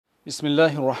بسم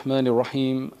الله الرحمن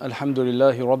الرحيم الحمد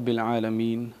لله رب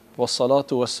العالمين والصلاة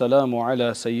والسلام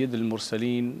على سيد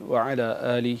المرسلين وعلى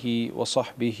آله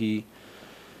وصحبه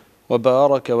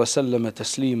وبارك وسلم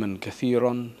تسليما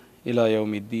كثيرا إلى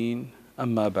يوم الدين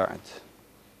أما بعد.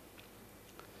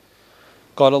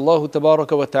 قال الله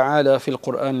تبارك وتعالى في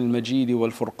القرآن المجيد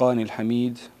والفرقان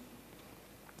الحميد: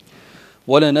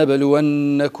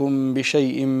 ولنبلونكم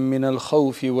بشيء من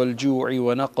الخوف والجوع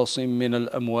ونقص من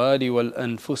الأموال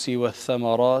والأنفس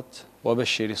والثمرات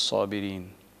وبشر الصابرين.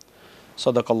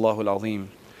 صدق الله العظيم.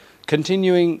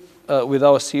 Continuing with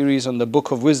our series on the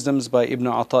Book of Wisdoms by Ibn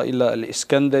Ata'illah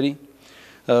al-Iskandari,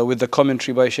 with the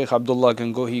commentary by Sheikh Abdullah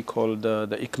Gangohi called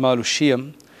the Ikmal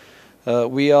al-Shiyam.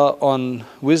 We are on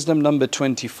wisdom number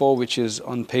 24, which is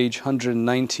on page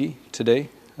 190 today,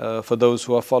 for those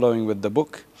who are following with the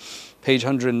book. Page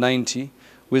 190,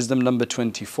 wisdom number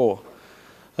 24.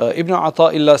 Ibn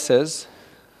Ata'illah says,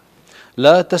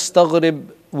 لا تستغرب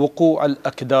وقوع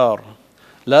الأكدار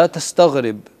لا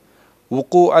تستغرب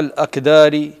وقوع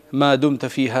الأكدار ما دمت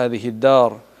في هذه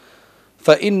الدار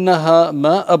فإنها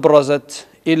ما أبرزت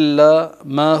إلا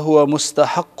ما هو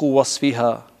مستحق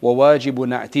وصفها وواجب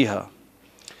نعتها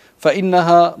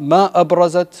فإنها ما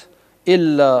أبرزت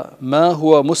إلا ما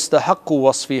هو مستحق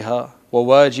وصفها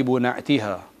وواجب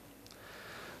نعتها.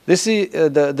 This is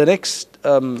the next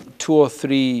two or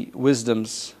three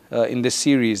wisdoms in this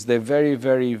series. They're very,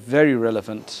 very, very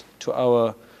relevant to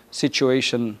our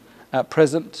situation at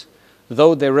present,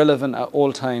 though they're relevant at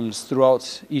all times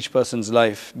throughout each person's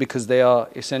life, because they are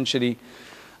essentially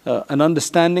an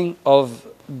understanding of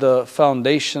the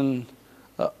foundation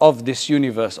of this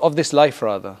universe, of this life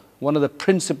rather. One of the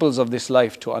principles of this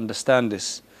life, to understand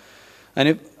this.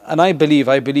 And I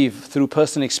believe through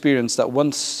personal experience that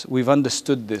once we've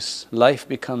understood this, life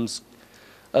becomes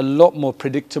a lot more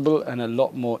predictable and a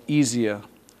lot more easier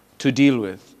to deal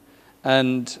with.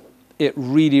 And it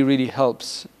really, really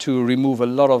helps to remove a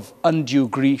lot of undue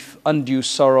grief, undue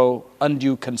sorrow,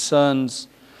 undue concerns.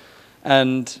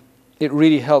 And it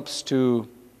really helps to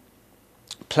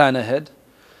plan ahead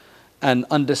and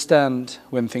understand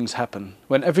when things happen.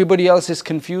 When everybody else is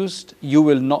confused, you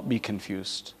will not be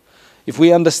confused. If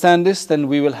we understand this, then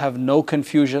we will have no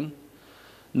confusion,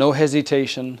 no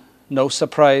hesitation, no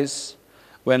surprise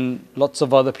when lots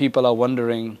of other people are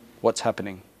wondering what's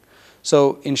happening.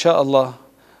 So, inshaAllah,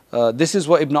 this is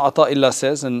what Ibn Ata'illah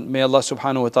says, and may Allah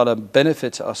subhanahu wa ta'ala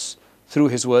benefit us through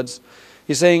his words.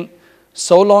 He's saying,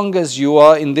 so long as you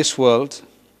are in this world,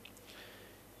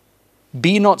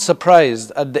 be not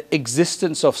surprised at the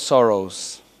existence of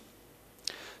sorrows.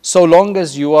 So long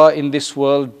as you are in this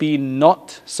world, be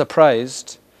not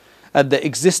surprised at the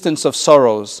existence of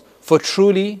sorrows, for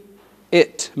truly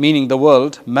it, meaning the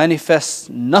world, manifests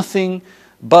nothing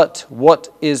but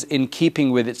what is in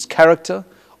keeping with its character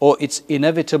or its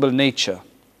inevitable nature.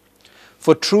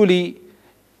 For truly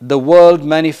the world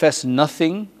manifests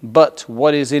nothing but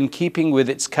what is in keeping with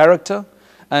its character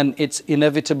and its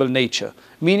inevitable nature.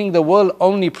 Meaning the world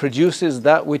only produces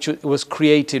that which it was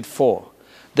created for.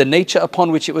 The nature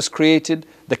upon which it was created,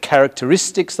 the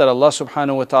characteristics that Allah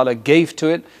subhanahu wa ta'ala gave to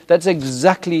it, that's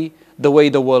exactly the way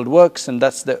the world works, and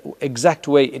that's the exact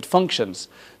way it functions.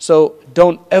 So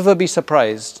don't ever be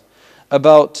surprised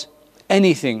about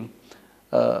anything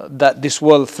that this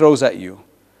world throws at you.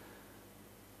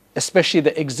 Especially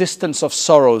the existence of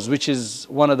sorrows, which is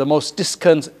one of the most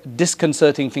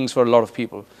disconcerting things for a lot of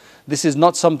people. This is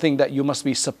not something that you must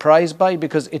be surprised by,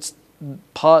 because it's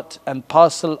part and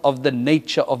parcel of the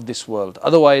nature of this world.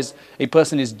 Otherwise, a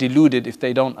person is deluded if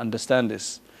they don't understand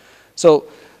this. So,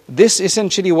 this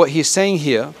essentially what he's saying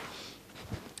here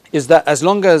is that as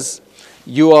long as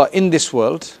you are in this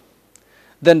world,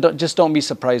 then just don't be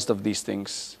surprised of these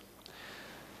things.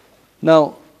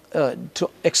 Now, to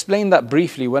explain that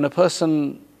briefly, when a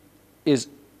person is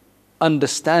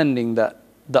understanding that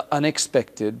the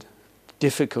unexpected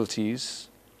difficulties,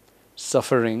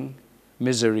 suffering,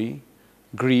 misery,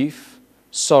 grief,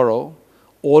 sorrow,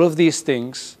 all of these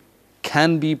things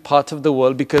can be part of the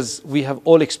world, because we have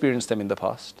all experienced them in the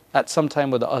past at some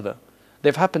time or the other.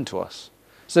 They've happened to us.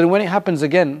 So when it happens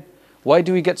again, why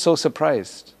do we get so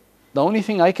surprised? The only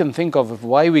thing I can think of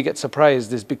why we get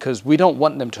surprised is because we don't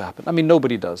want them to happen. I mean,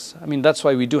 nobody does. I mean, that's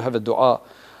why we do have a dua.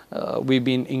 We've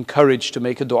been encouraged to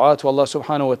make a dua to Allah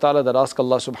subhanahu wa ta'ala that ask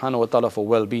Allah subhanahu wa ta'ala for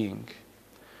well-being.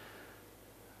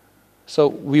 So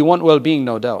we want well-being,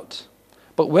 no doubt.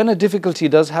 But when a difficulty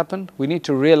does happen, we need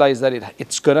to realize that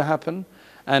it's going to happen.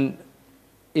 And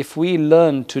if we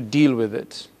learn to deal with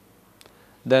it,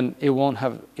 then it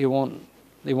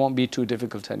won't be too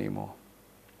difficult anymore.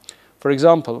 For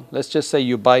example, let's just say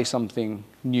you buy something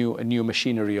new, a new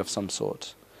machinery of some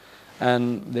sort.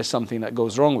 and there's something that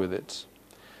goes wrong with it.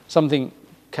 Something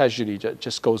casually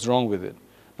just goes wrong with it.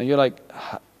 And you're like,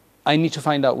 I need to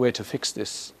find out where to fix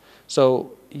this.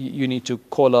 So you need to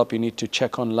call up, you need to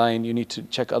check online, you need to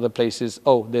check other places.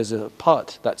 Oh, there's a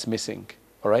part that's missing,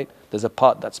 all right? There's a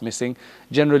part that's missing.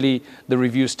 Generally, the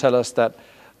reviews tell us that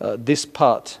this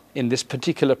part in this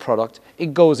particular product, it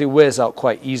wears out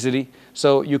quite easily.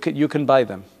 So you can buy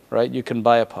them, right? You can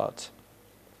buy a part.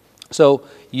 So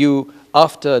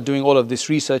after doing all of this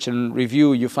research and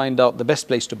review, you find out the best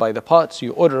place to buy the parts,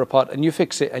 you order a part and you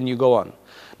fix it and you go on.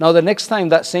 Now the next time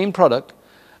that same product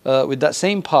with that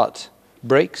same part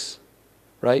breaks,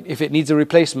 right? If it needs a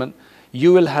replacement,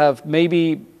 you will have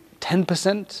maybe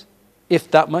 10%, if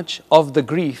that much, of the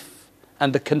grief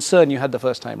and the concern you had the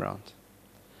first time around.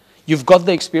 You've got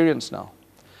the experience now.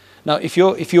 Now, if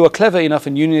you are clever enough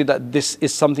and you knew that this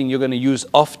is something you're going to use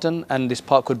often and this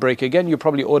part could break again, you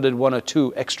probably ordered 1 or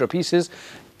 2 extra pieces.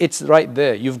 It's right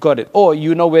there. You've got it. Or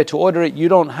you know where to order it. You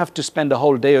don't have to spend a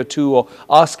whole day or two or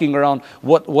asking around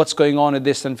what's going on with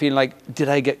this and feeling like, did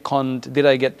I get conned? Did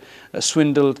I get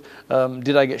swindled?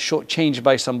 Did I get shortchanged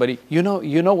by somebody? You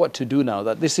know what to do now,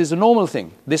 that this is a normal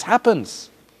thing. This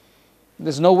happens.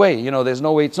 There's no way, there's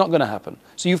no way it's not going to happen.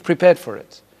 So you've prepared for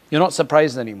it. You're not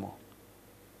surprised anymore.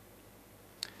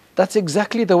 That's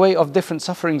exactly the way of different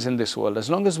sufferings in this world. As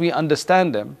long as we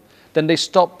understand them, then they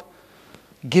stop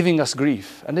giving us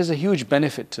grief. And there's a huge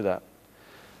benefit to that.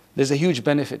 There's a huge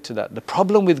benefit to that. The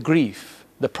problem with grief,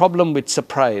 the problem with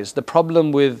surprise, the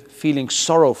problem with feeling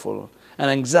sorrowful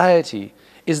and anxiety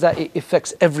is that it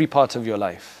affects every part of your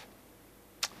life.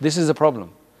 This is a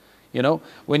problem.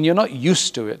 When you're not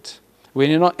used to it, when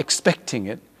you're not expecting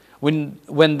it, when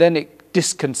then it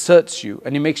disconcerts you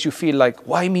and it makes you feel like,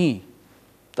 why me?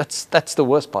 That's the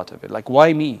worst part of it. Like,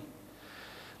 why me?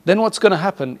 Then what's going to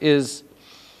happen is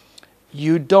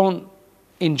you don't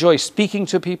enjoy speaking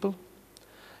to people.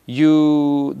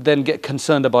 You then get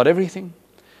concerned about everything.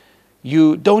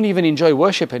 You don't even enjoy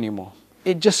worship anymore.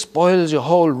 It just spoils your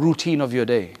whole routine of your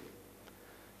day.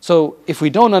 So if we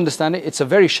don't understand it, it's a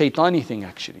very shaitani thing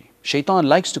actually. Shaitan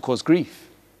likes to cause grief.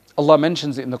 Allah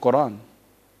mentions it in the Quran.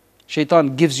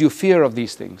 Shaitan gives you fear of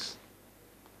these things.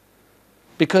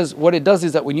 Because what it does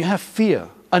is that when you have fear,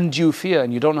 undue fear,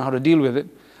 and you don't know how to deal with it,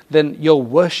 then your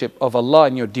worship of Allah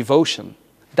and your devotion,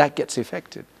 that gets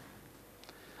affected.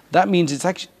 That means it's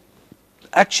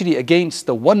actually against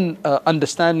the one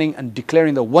understanding and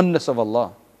declaring the oneness of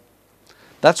Allah.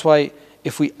 That's why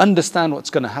if we understand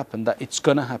what's going to happen, that it's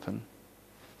going to happen,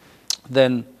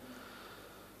 then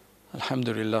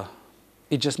alhamdulillah,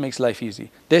 it just makes life easy.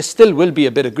 There still will be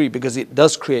a bit of grief because it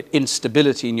does create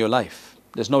instability in your life.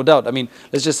 There's no doubt. I mean,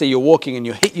 let's just say you're walking and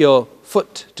you hit your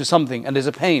foot to something and there's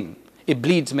a pain. It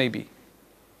bleeds maybe.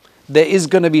 There is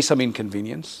going to be some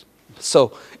inconvenience.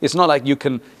 So it's not like you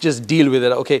can just deal with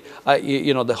it. Okay,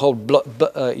 the whole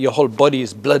your whole body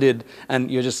is blooded and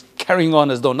you're just carrying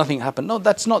on as though nothing happened. No,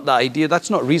 that's not the idea. That's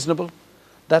not reasonable.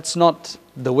 That's not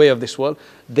the way of this world.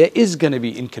 There is going to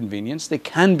be inconvenience. There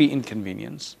can be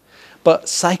inconvenience. But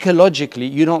psychologically,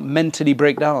 you don't mentally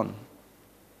break down.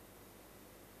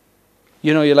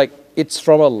 You're like, it's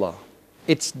from Allah.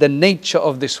 It's the nature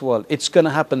of this world. It's going to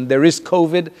happen. There is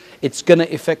COVID. It's going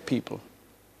to affect people.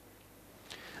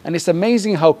 And it's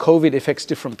amazing how COVID affects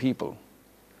different people.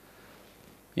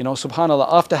 SubhanAllah,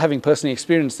 after having personally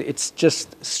experienced it, it's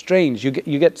just strange. You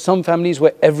get some families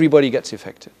where everybody gets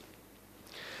affected.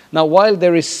 Now, while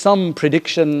there is some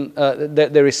prediction,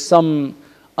 there is some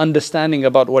understanding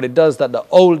about what it does, that the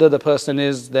older the person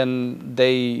is, then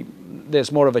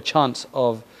there's more of a chance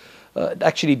of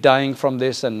actually dying from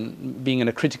this and being in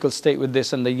a critical state with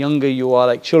this, and the younger you are,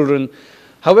 like children.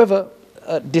 However,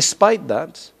 despite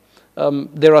that,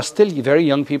 there are still very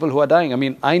young people who are dying. I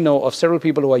mean, I know of several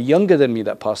people who are younger than me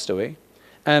that passed away,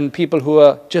 and people who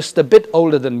are just a bit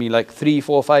older than me, like 3,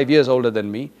 4, 5 years older than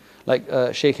me, like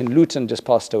Sheikh in Luton just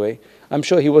passed away. I'm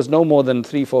sure he was no more than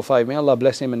 3, 4, 5. May Allah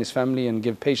bless him and his family and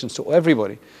give patience to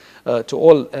everybody. To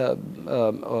all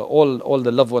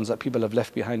the loved ones that people have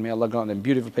left behind. May Allah grant them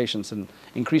beautiful patience and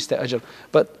increase their ajr.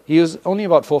 But he was only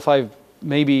about 4 or 5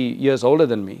 maybe years older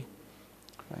than me.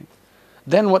 Right?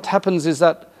 Then what happens is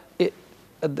that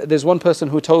there's one person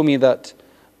who told me that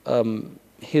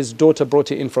his daughter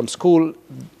brought it in from school.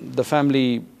 The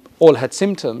family all had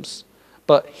symptoms,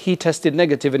 but he tested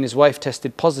negative and his wife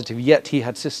tested positive, yet he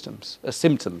had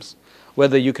symptoms,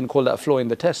 whether you can call that a flaw in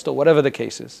the test or whatever the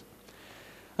case is.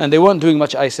 And they weren't doing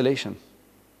much isolation,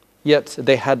 yet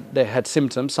they had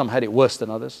symptoms. Some had it worse than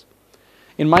others.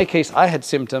 In my case, I had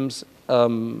symptoms,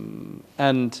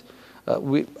 and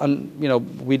We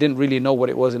didn't really know what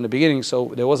it was in the beginning,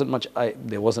 so there wasn't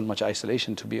much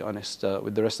isolation, to be honest,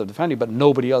 with the rest of the family, but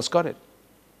nobody else got it.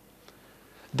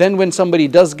 Then when somebody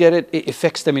does get it, it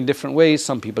affects them in different ways.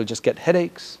 Some people just get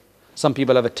headaches. Some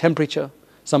people have a temperature.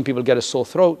 Some people get a sore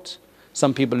throat.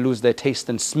 Some people lose their taste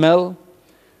and smell.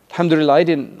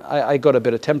 Alhamdulillah, I got a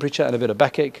bit of temperature and a bit of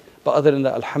backache, but other than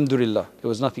that, alhamdulillah, there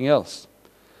was nothing else.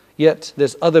 Yet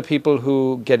there's other people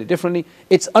who get it differently.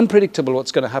 It's unpredictable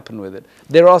what's going to happen with it.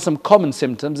 There are some common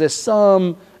symptoms. There's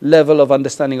some level of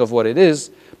understanding of what it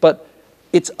is, but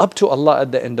it's up to Allah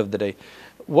at the end of the day.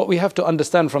 What we have to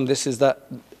understand from this is that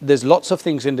there's lots of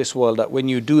things in this world that when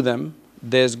you do them,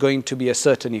 there's going to be a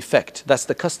certain effect. That's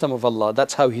the custom of Allah.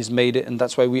 That's how He's made it, and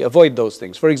that's why we avoid those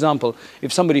things. For example,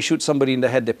 if somebody shoots somebody in the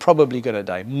head, they're probably going to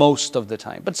die most of the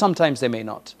time, but sometimes they may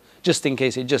not, just in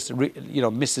case it just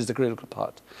misses the critical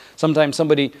part. Sometimes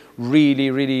somebody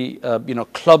really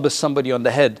clubbers somebody on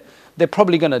the head. They're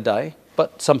probably going to die,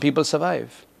 but some people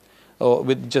survive, or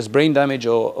with just brain damage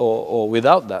or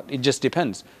without that. It just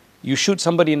depends. You shoot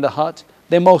somebody in the heart,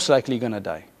 they're most likely going to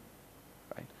die.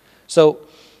 Right? So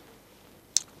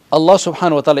Allah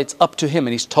subhanahu wa ta'ala, it's up to Him,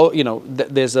 and He's told,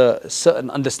 there's a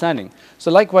certain understanding. So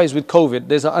likewise with COVID,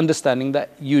 there's an understanding that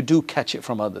you do catch it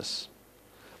from others.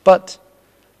 But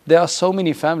there are so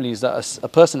many families that a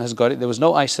person has got it, there was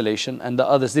no isolation, and the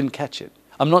others didn't catch it.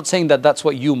 I'm not saying that that's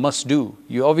what you must do.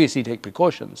 You obviously take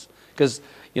precautions, because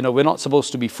we're not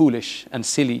supposed to be foolish and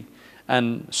silly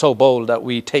and so bold that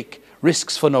we take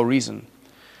risks for no reason.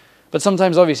 But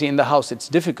sometimes obviously in the house it's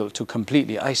difficult to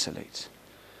completely isolate.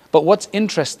 But what's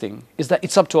interesting is that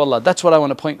it's up to Allah. That's what I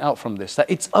want to point out from this, that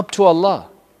it's up to Allah.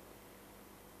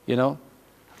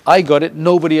 I got it,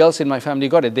 nobody else in my family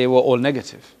got it. They were all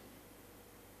negative.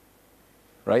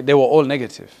 Right? They were all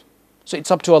negative. So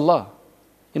it's up to Allah.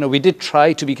 We did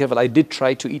try to be careful. I did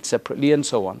try to eat separately and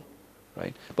so on.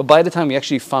 Right? But by the time we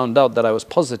actually found out that I was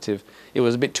positive, it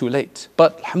was a bit too late.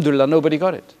 But alhamdulillah, nobody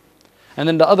got it. And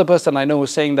then the other person I know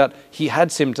was saying that he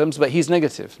had symptoms, but he's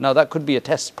negative. Now that could be a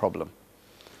test problem.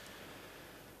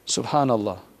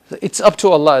 Subhanallah. It's up to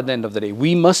Allah at the end of the day.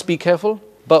 We must be careful,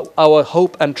 but our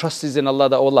hope and trust is in Allah,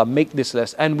 that Allah make this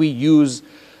less. And we use,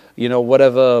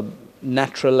 whatever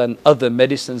natural and other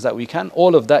medicines that we can.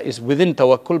 All of that is within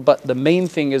tawakkul, but the main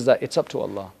thing is that it's up to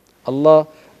Allah.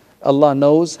 Allah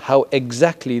knows how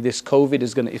exactly this COVID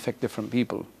is going to affect different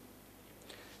people.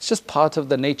 It's just part of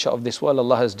the nature of this world.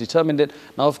 Allah has determined it.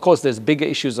 Now, of course, there's bigger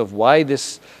issues of why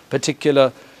this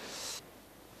particular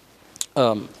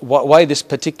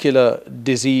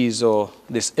disease or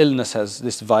this illness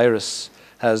this virus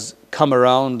has come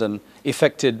around and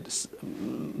affected,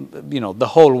 the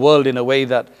whole world in a way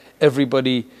that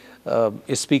everybody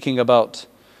is speaking about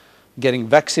getting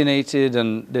vaccinated,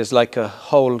 and there's like a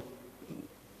whole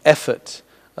effort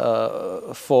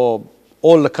for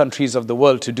all the countries of the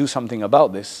world to do something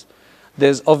about this.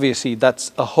 That's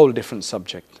a whole different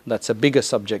subject. That's a bigger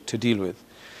subject to deal with.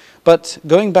 But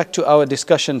going back to our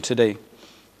discussion today,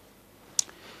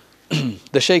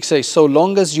 the Shaykh says, so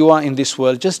long as you are in this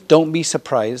world, just don't be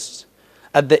surprised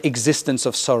at the existence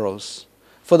of sorrows.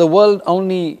 For the world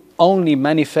only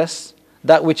manifests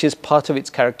that which is part of its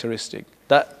characteristic.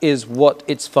 That is what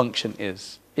its function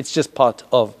is. It's just part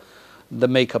of the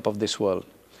makeup of this world.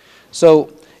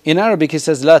 So in Arabic, it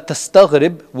says, لا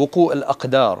تستغرب وقوع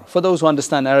الأقدار. For those who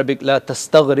understand Arabic, لا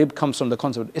تستغرب comes from the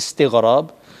concept of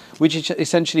استغراب, which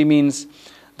essentially means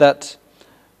that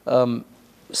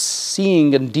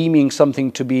seeing and deeming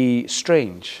something to be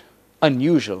strange,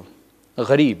 unusual,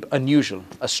 gharib, unusual,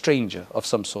 a stranger of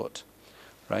some sort,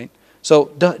 right?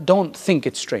 So don't think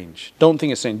it's strange. Don't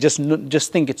think it's strange.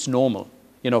 Just think it's normal,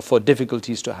 for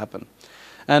difficulties to happen.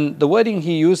 And the wording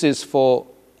he uses for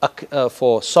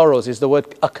sorrows is the word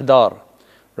aqdar,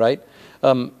 right?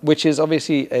 Which is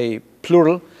obviously a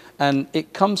plural, and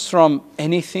it comes from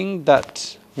anything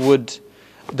that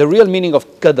the real meaning of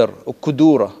qadar or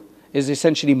kudura is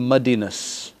essentially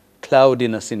muddiness,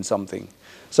 cloudiness in something.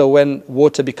 So when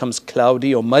water becomes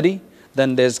cloudy or muddy,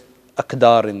 then there's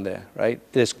aqdar in there, right?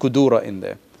 There's kudura in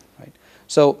there, right?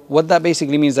 So what that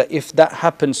basically means that if that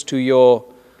happens to your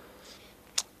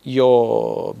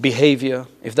behavior,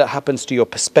 if that happens to your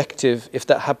perspective, if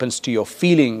that happens to your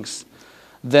feelings,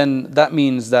 then that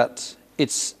means that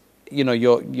it's,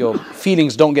 your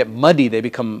feelings don't get muddy. They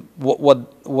become,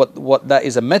 what that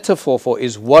is a metaphor for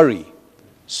is worry,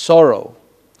 sorrow,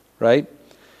 right?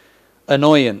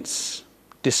 Annoyance,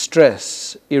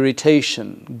 distress,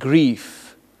 irritation,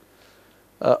 grief,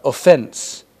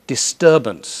 offense,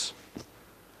 disturbance.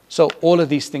 So all of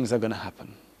these things are going to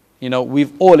happen.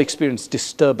 We've all experienced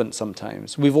disturbance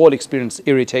sometimes. We've all experienced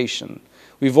irritation.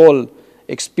 We've all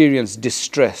experience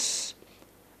distress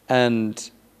and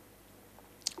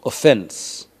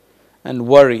offense and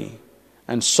worry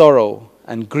and sorrow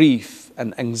and grief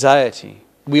and anxiety.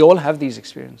 We all have these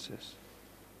experiences.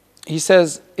 He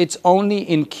says it's only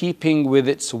in keeping with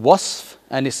its wasf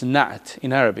and its na'at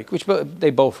in Arabic, which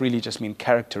they both really just mean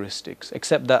characteristics,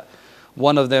 except that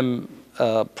one of them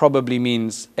probably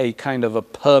means a kind of a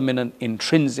permanent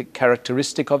intrinsic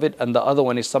characteristic of it, and the other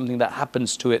one is something that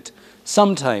happens to it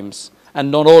sometimes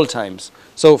and not all times.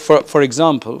 So for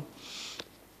example,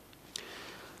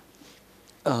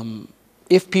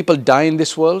 if people die in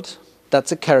this world,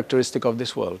 that's a characteristic of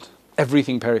this world.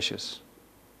 Everything perishes,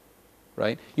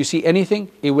 right? You see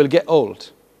anything, it will get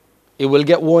old. It will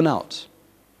get worn out.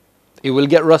 It will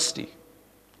get rusty.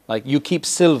 Like you keep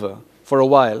silver for a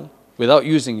while without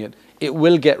using it, it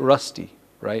will get rusty,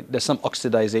 right? There's some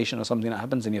oxidization or something that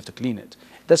happens and you have to clean it.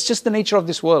 That's just the nature of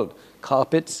this world.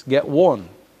 Carpets get worn.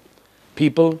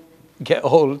 People get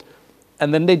old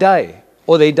and then they die.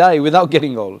 Or they die without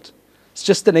getting old. It's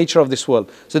just the nature of this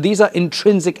world. So these are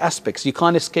intrinsic aspects. You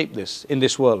can't escape this in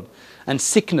this world. And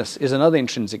sickness is another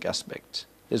intrinsic aspect.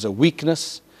 There's a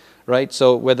weakness, right?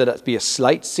 So whether that be a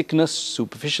slight sickness,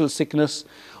 superficial sickness,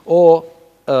 or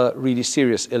a really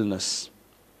serious illness.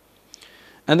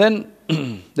 And then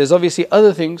there's obviously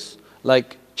other things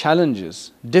like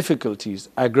challenges, difficulties,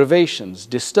 aggravations,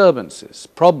 disturbances,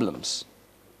 problems.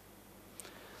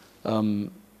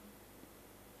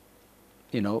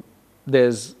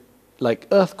 There's like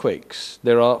earthquakes,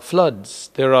 there are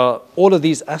floods, there are all of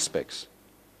these aspects.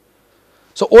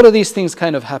 So all of these things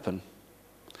kind of happen.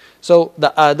 So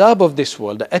the adab of this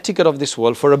world, the etiquette of this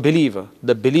world for a believer,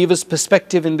 the believer's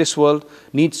perspective in this world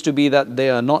needs to be that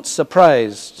they are not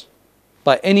surprised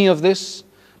by any of this,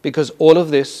 because all of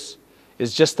this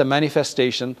is just a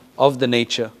manifestation of the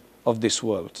nature of this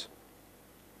world.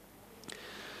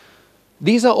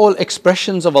 These are all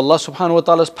expressions of Allah subhanahu wa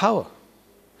ta'ala's power.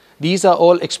 These are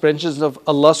all expressions of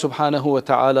Allah subhanahu wa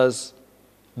ta'ala's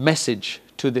message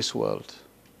to this world,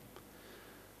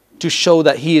 to show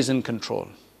that He is in control,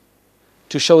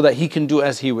 to show that He can do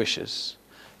as He wishes,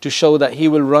 to show that He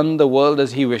will run the world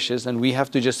as He wishes, and we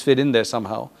have to just fit in there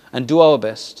somehow and do our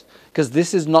best. Because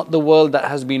this is not the world that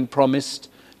has been promised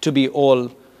to be all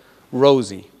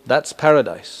rosy. That's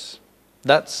paradise.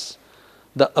 That's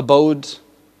the abode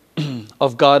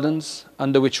of gardens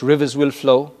under which rivers will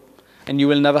flow, and you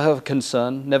will never have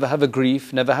concern, never have a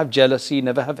grief, never have jealousy,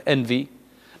 never have envy,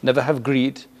 never have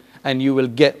greed, and you will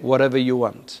get whatever you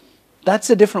want. That's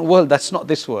a different world. That's not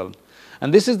this world.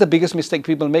 And this is the biggest mistake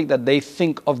people make, that they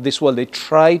think of this world. They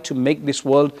try to make this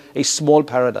world a small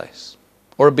paradise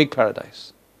or a big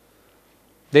paradise.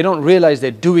 They don't realize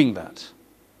they're doing that.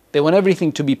 They want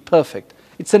everything to be perfect.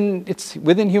 It's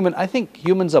within human. I think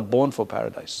humans are born for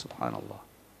paradise, subhanAllah.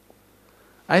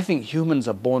 I think humans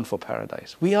are born for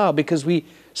paradise. We are, because we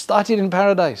started in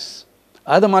paradise.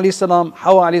 Adam alayhi salam,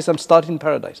 Hawa alayhi salam started in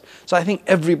paradise. So I think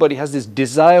everybody has this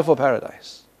desire for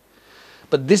paradise.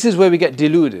 But this is where we get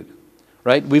deluded,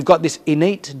 right? We've got this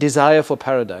innate desire for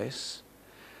paradise,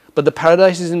 but the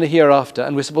paradise is in the hereafter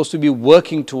and we're supposed to be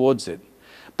working towards it.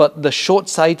 But the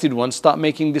short-sighted ones start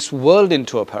making this world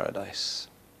into a paradise.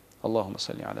 Allahumma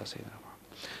salli ala sayyidina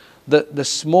Muhammad.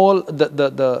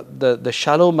 The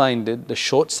shallow-minded, the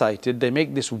short-sighted, they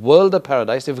make this world a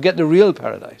paradise. They forget the real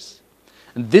paradise.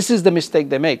 And this is the mistake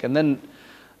they make. And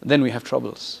then we have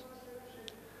troubles.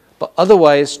 But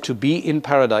otherwise, to be in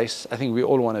paradise, I think we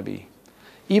all want to be.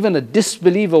 Even a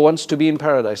disbeliever wants to be in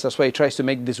paradise. That's why he tries to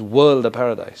make this world a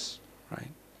paradise.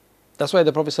 Right? That's why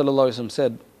the Prophet ﷺ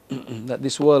said that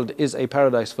this world is a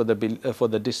paradise for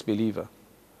the disbeliever.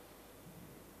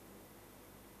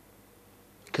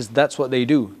 Because that's what they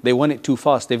do. They want it too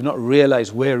fast. They've not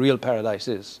realized where real paradise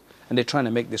is. And they're trying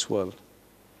to make this world.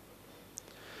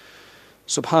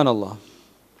 Subhanallah.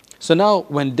 So now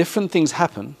when different things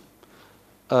happen,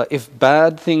 if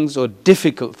bad things or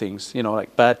difficult things,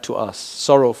 like bad to us,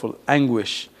 sorrowful,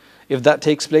 anguish, if that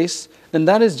takes place, then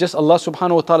that is just Allah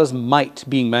subhanahu wa ta'ala's might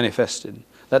being manifested.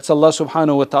 That's Allah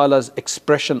subhanahu wa ta'ala's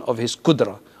expression of His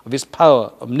qudra, of His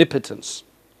power, omnipotence.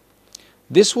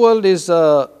 This world is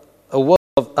a world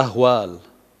of ahwal,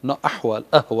 not ahwal,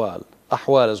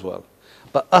 ahwal as well.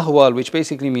 But ahwal, which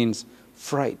basically means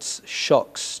frights,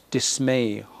 shocks,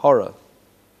 dismay, horror.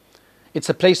 It's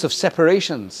a place of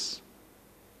separations.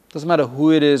 Doesn't matter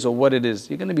who it is or what it is,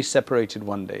 you're going to be separated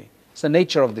one day. It's the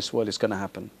nature of this world, it's going to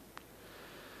happen.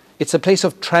 It's a place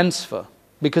of transfer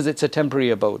because it's a temporary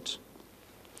abode.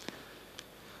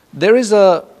 There is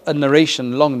a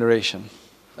narration, long narration,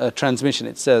 a transmission.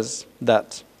 It says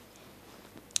that,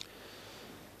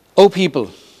 O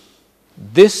people,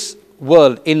 this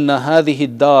world, inna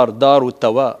hadhihi dar daru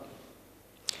tawa.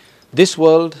 This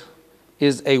world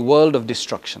is a world of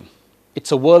destruction.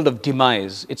 It's a world of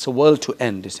demise. It's a world to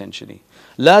end, essentially.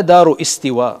 La daru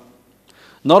istiwa.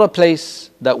 Not a place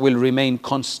that will remain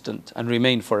constant and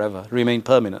remain forever, remain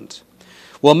permanent.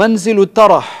 Wa manzilu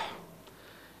tarah.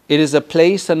 It is a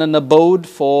place and an abode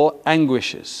for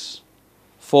anguishes,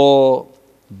 for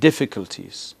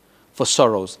difficulties, for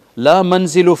sorrows. La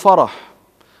manzilu farah.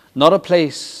 Not a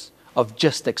place of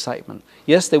just excitement.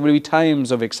 Yes, there will be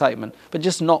times of excitement, but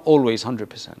just not always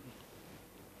 100%.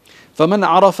 فَمَنْ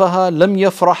عَرَفَهَا لَمْ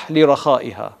يَفْرَحْ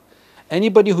لِرَخَائِهَا.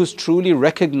 Anybody who's truly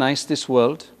recognized this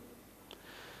world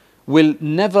will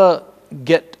never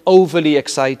get overly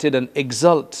excited and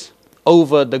exult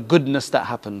over the goodness that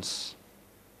happens.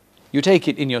 You take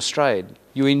it in your stride,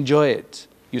 you enjoy it,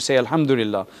 you say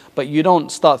Alhamdulillah, but you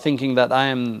don't start thinking that I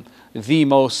am the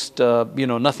most,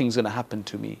 nothing's going to happen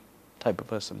to me type of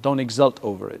person. Don't exult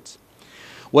over it.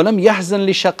 وَلَمْ يَحْزَنْ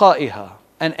لِشَقَائِهَا.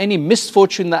 And any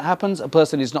misfortune that happens, a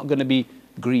person is not going to be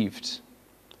grieved,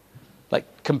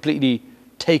 like completely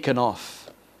taken off,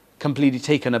 completely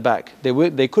taken aback.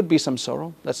 There could be some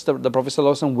sorrow. That's the Prophet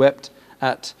ﷺ wept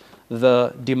at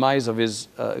the demise of his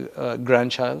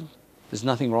grandchild. There's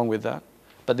nothing wrong with that.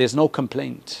 But there's no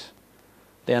complaint.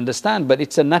 They understand, but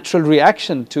it's a natural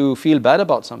reaction to feel bad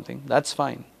about something. That's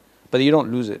fine. But you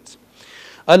don't lose it.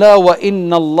 أَلَا وَإِنَّ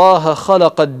اللَّهَ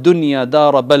خَلَقَ الدُّنْيَا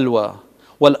دَارَ بَلْوَى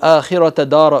وَالْآخِرَةَ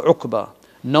دَارَ عُقْبَى.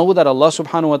 Know that Allah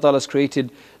subhanahu wa ta'ala has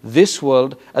created this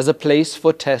world as a place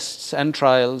for tests and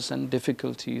trials and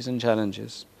difficulties and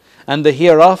challenges. And the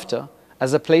hereafter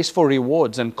as a place for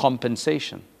rewards and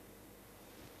compensation.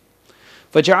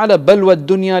 فَجَعَلَ بَلْوَى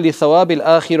الدُّنْيَا لِثَوَابِ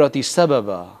الْآخِرَةِ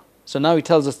سَبَبًا. So now he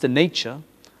tells us the nature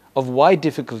of why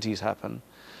difficulties happen.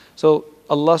 So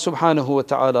Allah subhanahu wa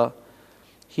ta'ala,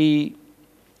 He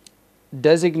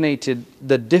designated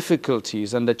the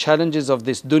difficulties and the challenges of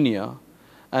this dunya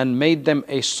and made them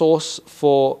a source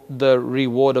for the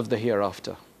reward of the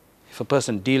hereafter, if a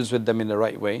person deals with them in the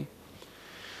right way.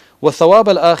 وَثَوَابَ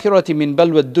الْآخِرَةِ مِنْ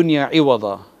بَلْوَ الدُّنْيَا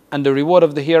عِوَضًا. And the reward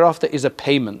of the hereafter is a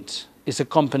payment, is a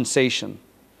compensation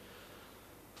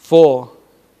for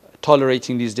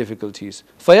tolerating these difficulties.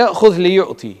 فَيَأْخُذْ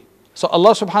لِيُعْطِي. So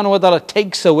Allah subhanahu wa ta'ala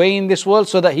takes away in this world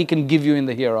so that He can give you in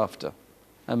the hereafter.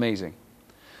 Amazing.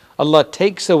 Allah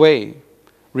takes away,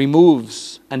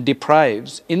 removes and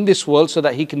deprives in this world so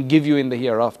that He can give you in the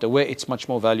hereafter where it's much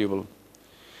more valuable.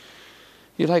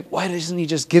 You're like, why doesn't He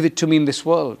just give it to me in this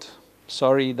world?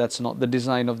 Sorry, that's not the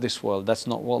design of this world. That's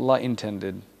not what Allah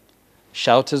intended.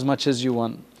 Shout as much as you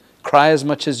want. Cry as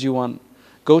much as you want.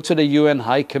 Go to the UN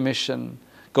High Commission.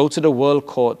 Go to the World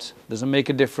Court. Doesn't make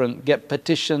a difference. Get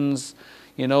petitions,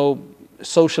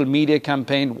 social media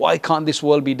campaign. Why can't this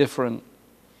world be different?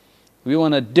 We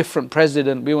want a different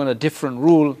president. We want a different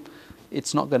rule.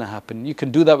 It's not going to happen. You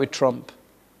can do that with Trump,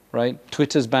 right?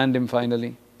 Twitter's banned him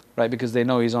finally, right? Because they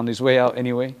know he's on his way out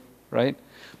anyway, right?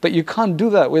 But you can't do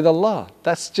that with Allah.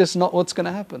 That's just not what's going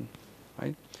to happen,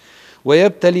 right?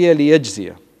 وَيَبْتَلِيَ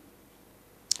لِيَجْزِيَ.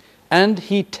 And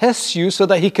He tests you so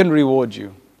that He can reward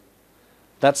you.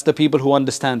 That's the people who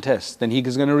understand tests. Then He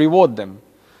is going to reward them.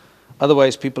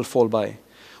 Otherwise, people fall by.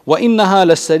 وَإِنَّهَا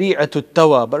لَسَرِيعَةُ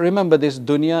التَّوَى. But remember, this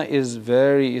dunya is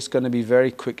going to be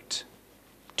very quick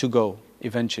to go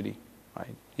eventually,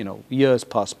 right? Years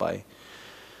pass by.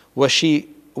 وَشِيكَةُ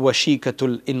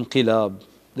الْإِنْقِلَابِ.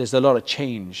 There's a lot of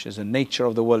change. There's a nature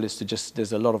of the world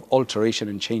there's a lot of alteration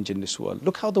and change in this world.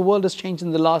 Look how the world has changed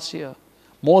in the last year.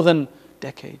 More than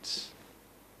decades.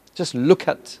 Just look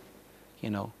at,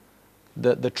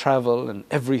 the travel and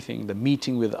everything, the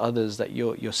meeting with others, that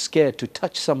you're scared to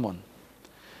touch someone.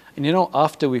 And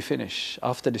after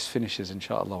this finishes,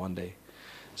 inshallah, one day,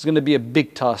 it's going to be a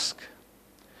big task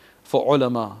for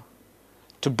ulama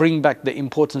to bring back the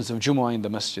importance of Jumu'ah in the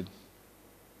masjid.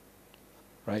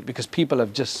 Right? Because people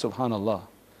have just, subhanallah,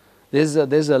 there's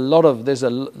a lot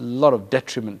of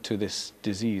detriment to this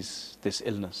disease, this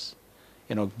illness.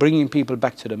 Bringing people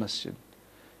back to the masjid.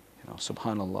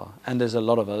 Subhanallah. And there's a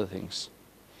lot of other things.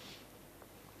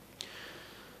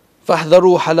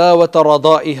 فَاحْذَرُوا حَلَاوَةَ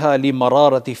رَضَائِهَا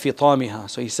لِمَرَارَةِ فِطَامِهَا.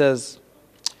 So he says,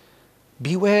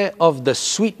 beware of the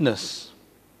sweetness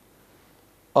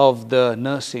of the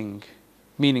nursing,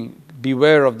 meaning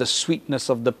beware of the sweetness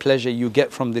of the pleasure you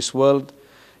get from this world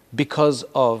because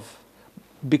of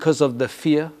the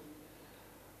fear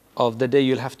of the day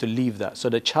you'll have to leave that. So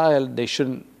the child,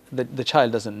 the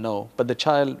child doesn't know, but the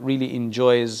child really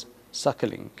enjoys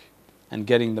suckling and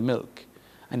getting the milk.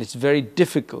 And it's very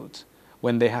difficult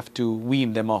when they have to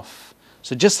wean them off.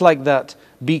 So just like that,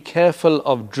 be careful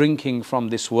of drinking from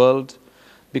this world,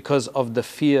 because of the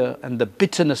fear and the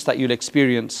bitterness that you'll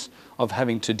experience of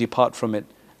having to depart from it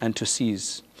and to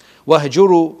cease.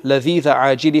 وَهْجُرُوا لَذِيذَ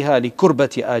عَاجِلِهَا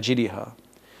لِكُرْبَةِ آجِلِهَا.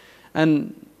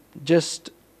 And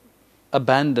just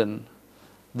abandon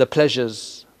the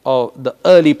pleasures or the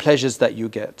early pleasures that you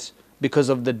get because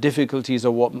of the difficulties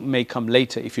of what may come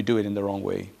later if you do it in the wrong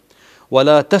way.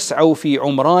 وَلَا تَسْعَوْا فِي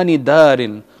عُمْرَانِ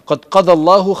دَارٍ قَدْ قَضَى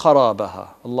اللَّهُ خَرَابَهَا.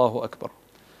 Allahu Akbar.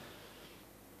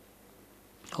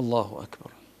 Allahu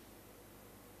Akbar.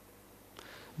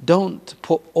 Don't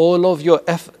put all of your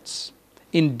efforts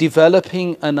in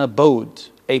developing an abode,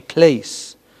 a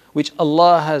place which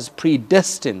Allah has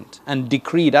predestined and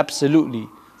decreed absolutely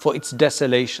for its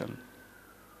desolation.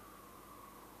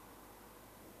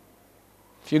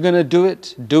 If you're going to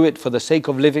do it for the sake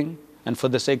of living and for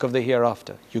the sake of the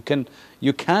hereafter. You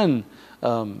can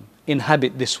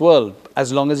inhabit this world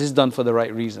as long as it's done for the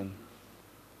right reason.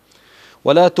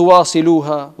 وَلَا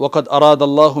تُوَاصِلُوهَا وَقَدْ أَرَادَ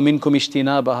اللَّهُ مِنْكُمْ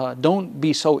اجْتِنَابَهَا. Don't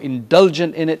be so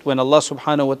indulgent in it when Allah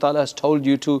subhanahu wa ta'ala has told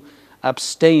you to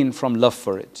abstain from love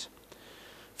for it.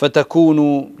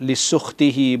 فَتَكُونُوا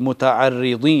لِسُخْتِهِ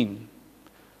مُتَعَرِّضِينَ.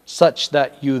 Such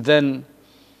that you then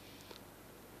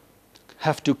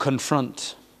have to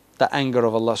confront the anger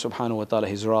of Allah subhanahu wa ta'ala,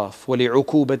 His wrath.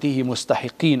 وَلِعُقُوبَتِهِ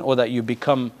مُسْتَحِقِينَ. Or that you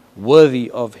become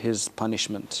worthy of His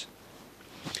punishment.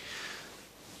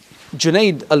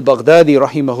 Junaid al-Baghdadi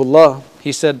rahimahullah,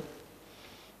 he said,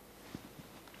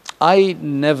 I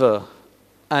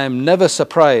am never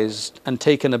surprised and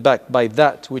taken aback by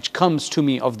that which comes to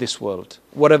me of this world,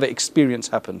 whatever experience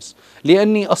happens.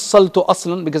 لِأَنِّي أَصَّلْتُ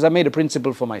أَصْلًا. Because I made a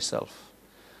principle for myself.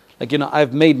 Like,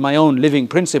 I've made my own living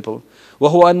principle.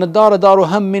 وَهُوَ أَنَّ الدَّارَ دَارُ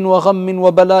هَمٍّ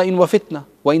وَغَمٍّ وَبَلَاءٍ وَفِتْنَةٍ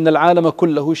وَإِنَّ الْعَالَمَ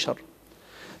كُلَّهُ شَرٌّ.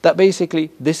 That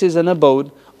basically, this is an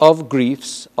abode of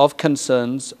griefs, of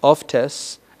concerns, of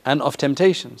tests, and of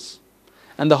temptations.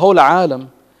 And the whole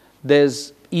alam,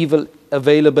 there's evil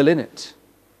available in it.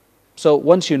 So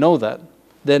once you know that,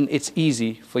 then it's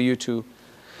easy for you to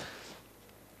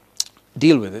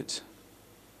deal with it.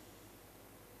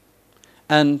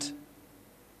 And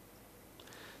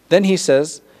then he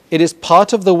says, it is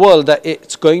part of the world that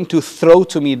it's going to throw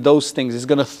to me those things. It's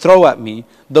going to throw at me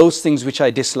those things which I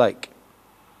dislike.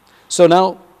 So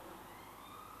now,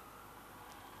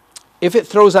 if it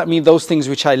throws at me those things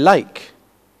which I like,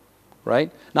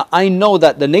 right? Now I know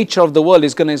that the nature of the world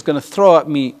is going to throw at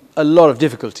me a lot of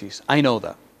difficulties. I know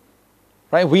that,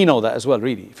 right? We know that as well,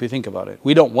 really, if you think about it.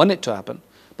 We don't want it to happen,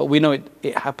 but we know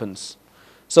it happens.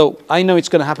 So I know it's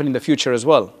going to happen in the future as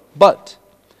well. But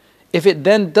if it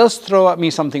then does throw at me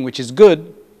something which is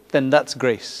good, then that's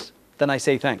grace. Then I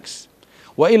say thanks.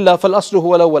 وَإِلَّا فَالْأَصْلُ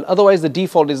هُوَ الْأَوَّلُ. Otherwise the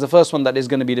default is the first one that is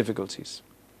going to be difficulties.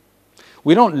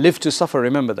 We don't live to suffer,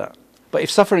 remember that. But if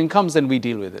suffering comes, then we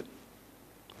deal with it.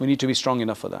 We need to be strong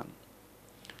enough for that.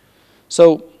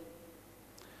 So,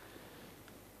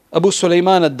 Abu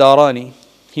Sulaiman al-Darani,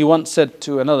 he once said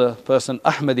to another person,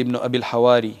 Ahmad ibn Abil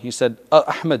Hawari, he said,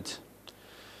 Ahmad,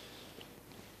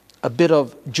 a bit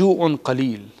of ju'un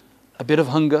qaleel, a bit of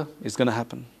hunger is going to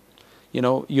happen.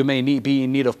 You may be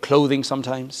in need of clothing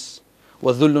sometimes.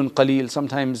 Wa dhullun qaleel,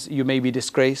 sometimes you may be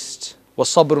disgraced. Wa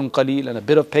sabrun qaleel, and a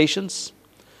bit of patience.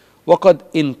 وَقَدْ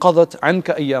إِنْقَضَتْ عَنْكَ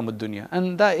أَيَّامُ الدُّنْيَا.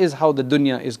 And that is how the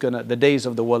dunya is the days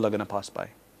of the world are going to pass by.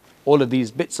 All of these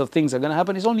bits of things are going to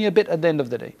happen. It's only a bit at the end of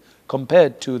the day.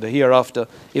 Compared to the hereafter,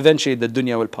 eventually the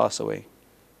dunya will pass away.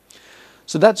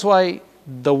 So that's why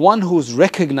the one who's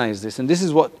recognized this, and this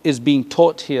is what is being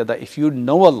taught here, that if you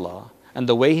know Allah and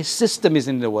the way His system is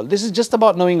in the world, this is just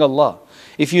about knowing Allah.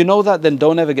 If you know that, then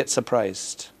don't ever get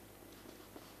surprised.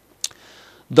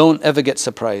 Don't ever get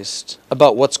surprised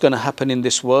about what's going to happen in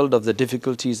this world of the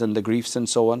difficulties and the griefs and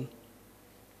so on.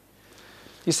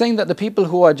 He's saying that the people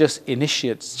who are just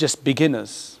initiates, just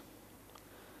beginners,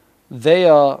 they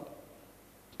are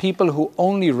people who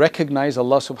only recognize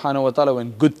Allah subhanahu wa ta'ala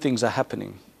when good things are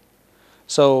happening.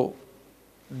 So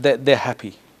they're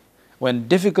happy. When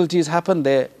difficulties happen,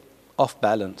 they're off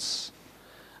balance.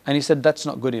 And he said that's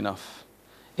not good enough.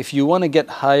 If you want to get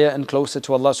higher and closer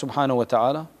to Allah subhanahu wa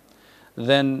ta'ala,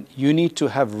 then you need to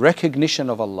have recognition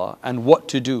of Allah and what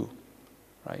to do,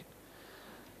 right?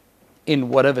 In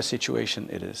whatever situation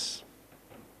it is.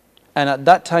 And at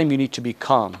that time you need to be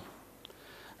calm.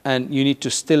 And you need to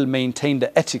still maintain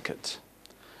the etiquette.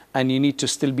 And you need to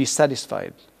still be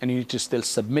satisfied. And you need to still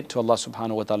submit to Allah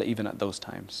subhanahu wa ta'ala even at those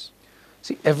times.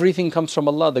 See, everything comes from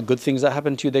Allah. The good things that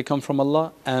happen to you, they come from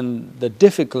Allah. And the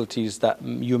difficulties that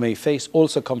you may face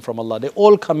also come from Allah. They're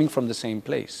all coming from the same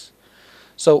place.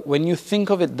 So when you think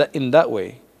of it in that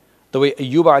way, the way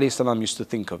Ayyub alayhi salam used to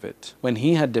think of it, when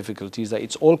he had difficulties, that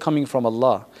it's all coming from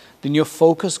Allah, then your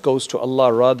focus goes to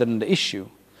Allah rather than the issue.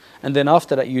 And then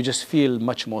after that, you just feel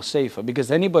much more safer, because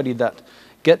anybody that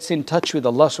gets in touch with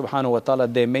Allah subhanahu wa ta'ala,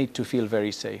 they're made to feel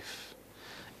very safe.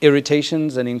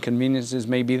 Irritations and inconveniences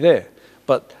may be there,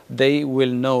 but they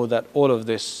will know that all of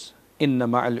this, inna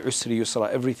ma'al usri yusra,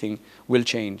 everything will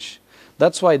change.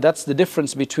 That's why that's the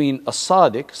difference between a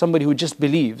sadiq, somebody who just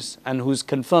believes and who's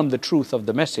confirmed the truth of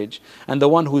the message, and the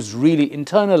one who's really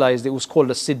internalized it, was called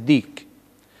a siddiq.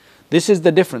 This is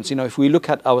the difference. If we look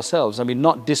at ourselves,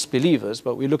 not disbelievers,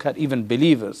 but we look at even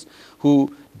believers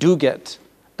who do get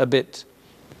a bit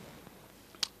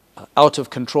out of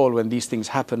control when these things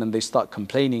happen, and they start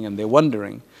complaining and they're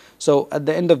wondering. So at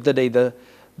the end of the day, the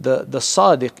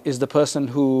sadiq is the person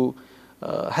who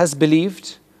has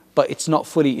believed, but it's not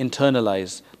fully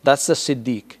internalized. That's the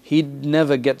siddiq. He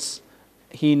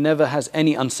never has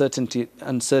any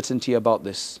uncertainty about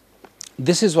this.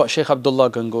 This is what Shaykh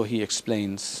Abdullah Gangohi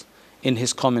explains in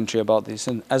his commentary about this.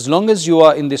 And as long as you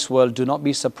are in this world, do not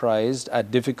be surprised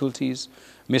at difficulties,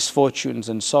 misfortunes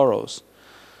and sorrows.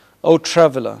 O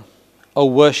traveler, O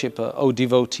worshipper, O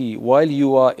devotee, while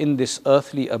you are in this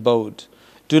earthly abode,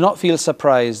 do not feel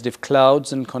surprised if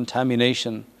clouds and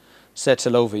contamination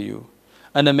settle over you.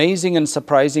 An amazing and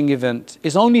surprising event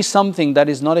is only something that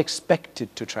is not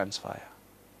expected to transpire.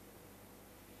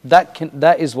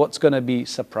 That is what's going to be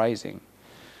surprising.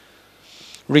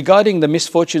 Regarding the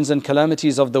misfortunes and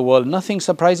calamities of the world, nothing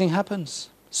surprising happens.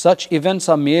 Such events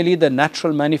are merely the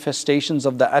natural manifestations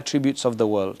of the attributes of the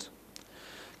world.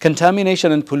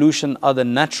 Contamination and pollution are the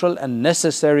natural and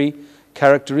necessary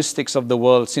characteristics of the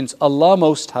world, since Allah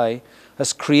Most High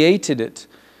has created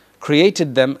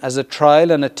them as a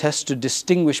trial and a test to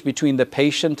distinguish between the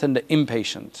patient and the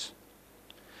impatient,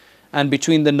 and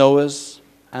between the knowers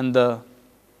and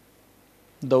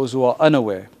those who are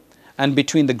unaware, and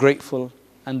between the grateful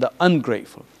and the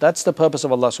ungrateful. That's the purpose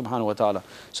of Allah subhanahu wa ta'ala.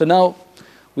 So now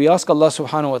we ask Allah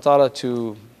subhanahu wa ta'ala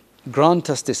to grant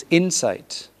us this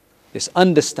insight, this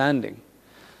understanding,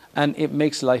 and it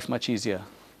makes life much easier.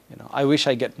 I wish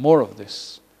I get more of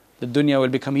this. The dunya will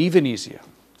become even easier.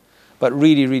 But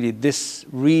really, this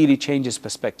really changes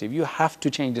perspective. You have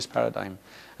to change this paradigm.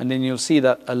 And then you'll see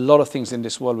that a lot of things in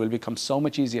this world will become so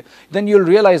much easier. Then you'll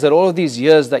realize that all of these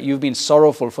years that you've been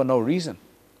sorrowful for no reason.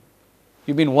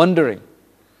 You've been wondering.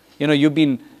 You've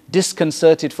been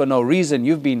disconcerted for no reason.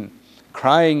 You've been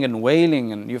crying and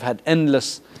wailing, and you've had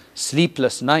endless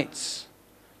sleepless nights.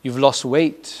 You've lost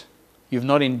weight. You've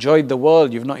not enjoyed the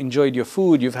world. You've not enjoyed your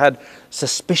food. You've had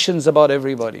suspicions about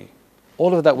everybody.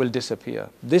 All of that will disappear.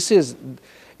 This is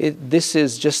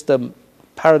just the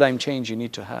paradigm change you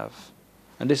need to have.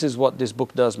 And this is what this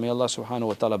book does. May Allah subhanahu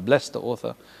wa ta'ala bless the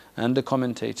author and the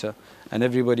commentator and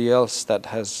everybody else that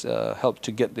has helped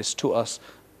to get this to us.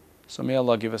 So may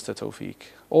Allah give us the tawfiq.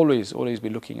 Always be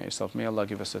looking at yourself. May Allah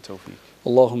give us the tawfiq.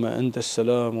 Allahumma anta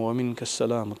as-salam wa minka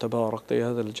as-salam. Tabarakta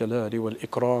ya dhal jalali wal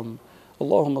ikram.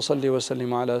 اللهم صل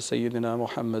وسلم على سيدنا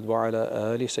محمد وعلى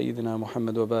آل سيدنا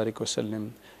محمد وبارك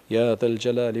وسلم يا ذا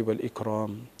الجلال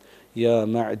والإكرام يا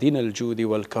معدن الجود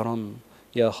والكرم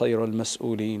يا خير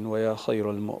المسؤولين ويا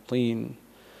خير المعطين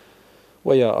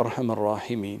ويا أرحم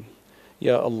الراحمين.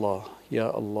 Ya Allah,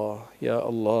 Ya Allah, Ya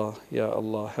Allah, Ya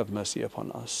Allah, have mercy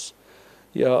upon us.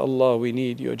 Ya Allah, we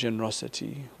need your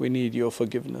generosity, we need your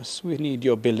forgiveness, we need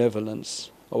your benevolence.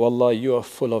 Oh Allah, you are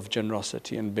full of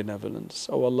generosity and benevolence.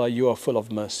 Oh Allah, you are full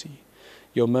of mercy.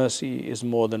 Your mercy is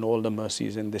more than all the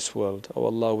mercies in this world. Oh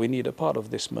Allah, we need a part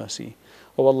of this mercy.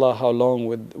 Oh Allah, how long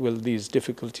will these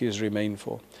difficulties remain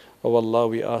for? Oh Allah,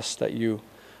 we ask that you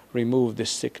remove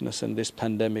this sickness and this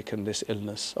pandemic and this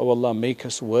illness. Oh Allah, make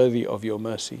us worthy of your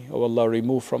mercy. Oh Allah,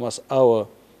 remove from us our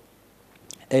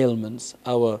ailments,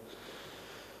 our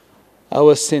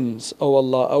sins, oh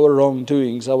Allah, our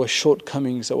wrongdoings, our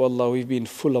shortcomings, oh Allah, we've been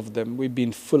full of them. We've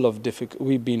been full of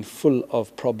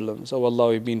problems. Oh Allah,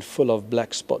 we've been full of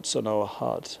black spots on our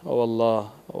heart. Oh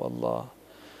Allah,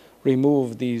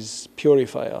 remove these,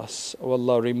 purify us. Oh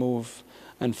Allah, remove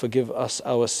and forgive us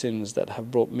our sins that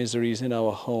have brought miseries in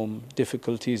our home,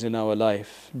 difficulties in our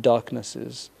life,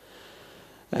 darknesses,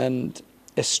 and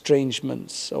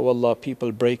estrangements. Oh Allah,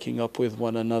 people breaking up with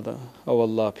one another. Oh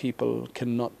Allah, people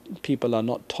are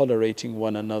not tolerating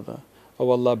one another. Oh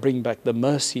Allah, bring back the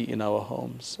mercy in our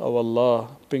homes. Oh Allah,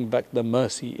 bring back the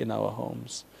mercy in our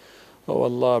homes. Oh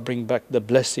Allah, bring back the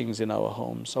blessings in our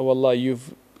homes. Oh Allah,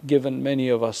 you've given many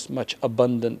of us much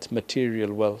abundant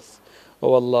material wealth.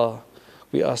 Oh Allah,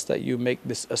 we ask that you make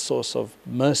this a source of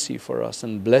mercy for us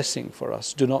and blessing for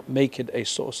us. Do not make it a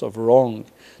source of wrong.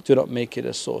 Do not make it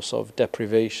a source of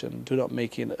deprivation. Do not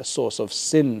make it a source of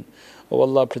sin. Oh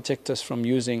Allah, protect us from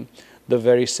using the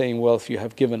very same wealth you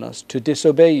have given us to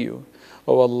disobey you.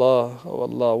 Oh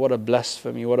Allah, what a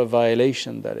blasphemy, what a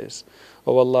violation that is.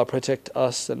 Oh Allah, protect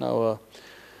us and our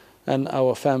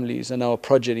families and our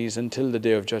progenies until the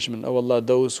Day of Judgment. Oh Allah,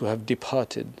 those who have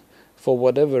departed for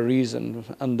whatever reason,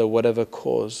 under whatever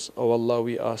cause, oh Allah,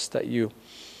 we ask that you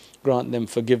grant them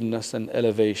forgiveness and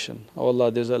elevation. Oh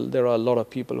Allah, there are a lot of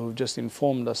people who've just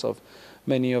informed us of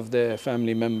many of their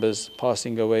family members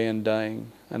passing away and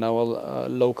dying, and our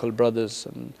local brothers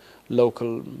and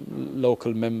local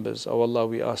members. Oh Allah,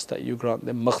 we ask that you grant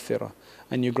them maghfirah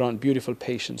and you grant beautiful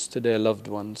patience to their loved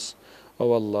ones.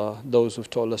 Oh Allah, those who've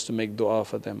told us to make dua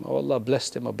for them, oh Allah,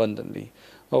 bless them abundantly.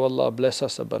 Oh Allah, bless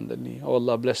us abundantly. Oh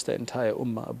Allah, bless the entire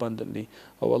ummah abundantly.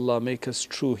 Oh Allah, make us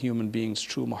true human beings,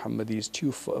 true Muhammadis,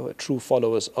 true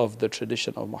followers of the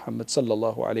tradition of Muhammad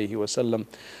sallallahu alayhi wasallam.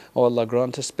 Oh Allah,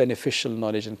 grant us beneficial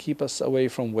knowledge and keep us away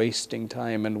from wasting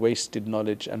time and wasted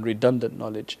knowledge and redundant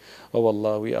knowledge. Oh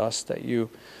Allah, we ask that you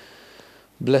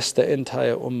bless the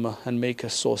entire ummah and make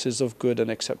us sources of good and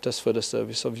accept us for the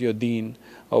service of your deen.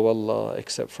 Oh Allah,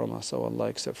 accept from us. Oh Allah,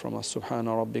 accept from us.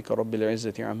 Subhana rabbika rabbil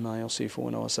izzati amma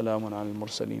yasifuna wa salamun ala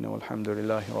al-mursaleen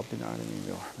walhamdulillahi rabbil alameen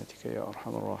bi rahmatika ya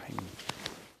arhamar rahimin.